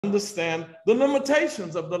understand the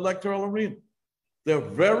limitations of the electoral arena. There are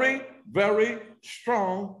very, very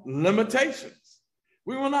strong limitations.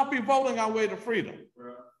 We will not be voting our way to freedom.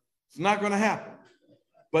 It's not going to happen.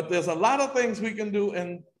 But there's a lot of things we can do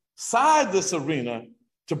inside this arena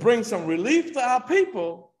to bring some relief to our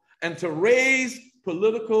people and to raise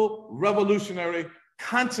political revolutionary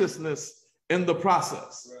consciousness in the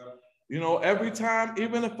process. You know, every time,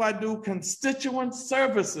 even if I do constituent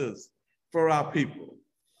services for our people,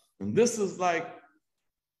 and this is like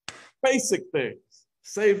basic things,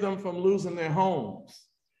 save them from losing their homes,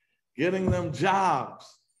 getting them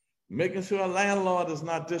jobs, making sure a landlord is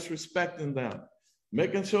not disrespecting them,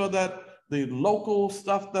 making sure that the local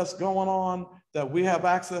stuff that's going on, that we have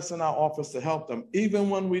access in our office to help them. Even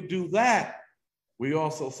when we do that, we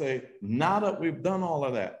also say, now that we've done all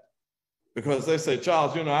of that, because they say,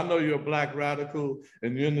 Charles, you know, I know you're a Black radical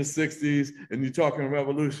and you're in the 60s and you're talking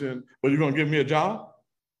revolution, but you're gonna give me a job?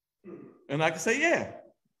 And I can say, yeah,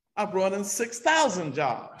 I brought in 6,000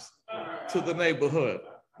 jobs to the neighborhood.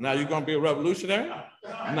 Now you're gonna be a revolutionary?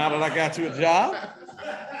 Now that I got you a job?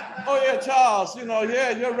 Oh yeah, Charles, you know,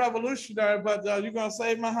 yeah, you're a revolutionary, but you're gonna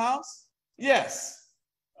save my house? Yes.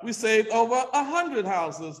 We saved over 100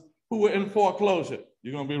 houses who were in foreclosure.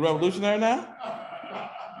 You're gonna be revolutionary now?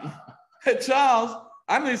 Hey, Charles,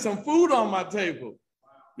 I need some food on my table.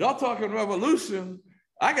 Y'all talking revolution,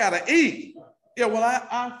 I gotta eat. Yeah, well,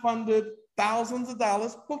 I funded thousands of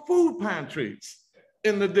dollars for food pantries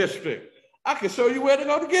in the district. I can show you where to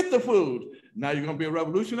go to get the food. Now you're gonna be a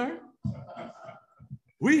revolutionary?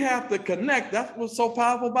 We have to connect. That's what's so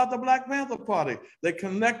powerful about the Black Panther Party. They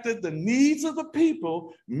connected the needs of the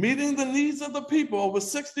people, meeting the needs of the people, over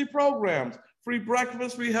 60 programs, free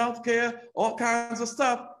breakfast, free healthcare, all kinds of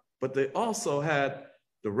stuff. But they also had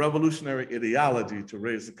the revolutionary ideology to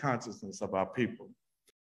raise the consciousness of our people.